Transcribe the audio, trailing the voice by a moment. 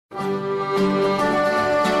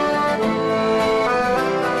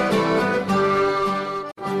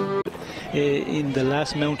in the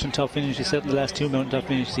last mountaintop finish, he said the last two mountaintop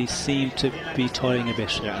finishes, he seemed to be tiring a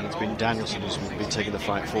bit. Yeah, and it's been Danielson who's been taking the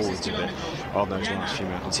fight forwards a bit on those last few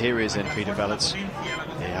mountains. Here he is then, Peter Velits.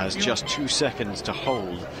 He has just 2 seconds to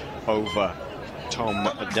hold over Tom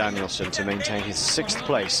Danielson to maintain his 6th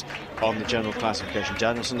place on the general classification.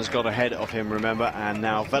 Danielson has got ahead of him, remember, and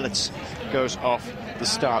now Velits goes off the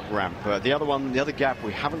start ramp. The other gap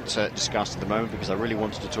we haven't discussed at the moment, because I really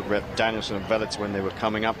wanted to talk about Danielson and Velits when they were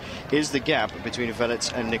coming up, is the gap between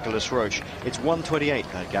Velits and Nicolas Roche. It's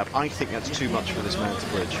 1:28, that gap. I think that's too much for this man to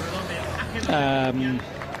bridge.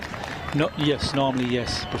 No, yes, normally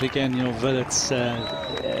yes, but again, you know, Velits,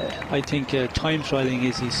 I think time trialing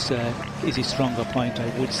is his stronger point.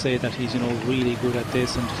 I would say that he's, you know, really good at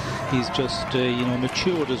this, and he's just you know,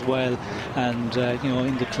 matured as well, and you know,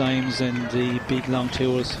 in the climbs and the big long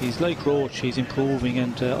tours, he's like Roach, he's improving,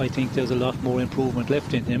 and I think there's a lot more improvement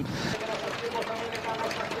left in him.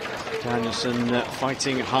 Danielson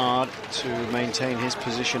fighting hard to maintain his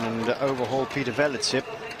position and overhaul Peter Velits here.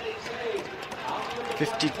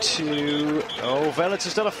 52. Oh, Velits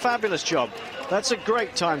has done a fabulous job. That's a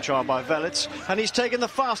great time trial by Velits, and he's taken the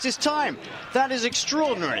fastest time. That is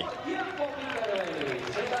extraordinary.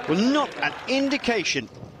 Well, not an indication.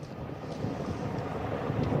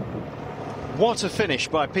 What a finish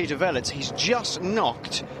by Peter Velits. He's just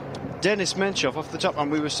knocked Denis Menchov off the top,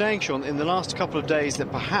 and we were saying, Sean, in the last couple of days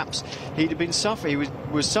that perhaps he'd have been suffering. He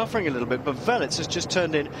was suffering a little bit, but Velits has just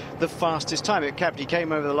turned in the fastest time. He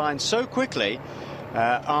came over the line so quickly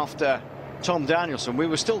after Tom Danielson. We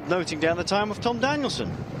were still noting down the time of Tom Danielson.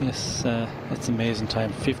 Yes, it's amazing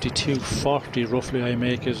time. 52.40 roughly I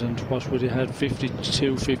make it, and what would he had?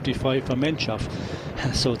 52.55 for Menchov.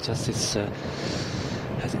 So it's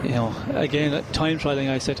you know, again, time trialing,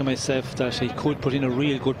 I said to myself that he could put in a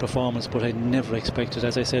real good performance, but I never expected,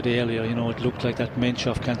 as I said earlier, you know, it looked like that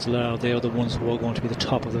Menchov, Cancellara, they are the ones who are going to be the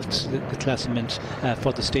top of the classement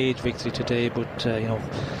for the stage victory today. But you know,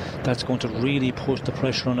 that's going to really put the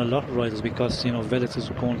pressure on a lot of riders, because, you know, Velits is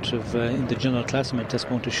going to in the general classement, that's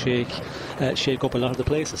going to shake up a lot of the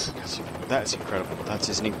places. That's incredible. That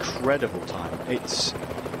is an incredible time. It's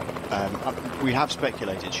we have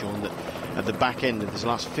speculated, Sean, that at the back end of this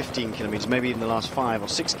last 15 kilometres, maybe even the last 5 or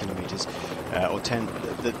 6 kilometres or 10,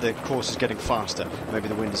 the course is getting faster. Maybe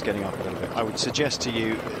the wind is getting up a little bit. I would suggest to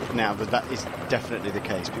you now that that is definitely the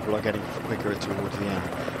case. People are getting quicker towards the end.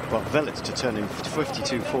 But Velits to turn in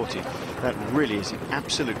 52.40, that really is an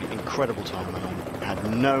absolutely incredible time, and I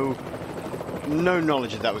had no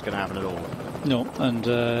knowledge that was going to happen at all. No, and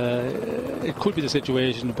it could be the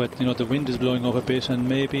situation, but, you know, the wind is blowing up a bit, and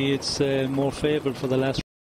maybe it's more favourable for the last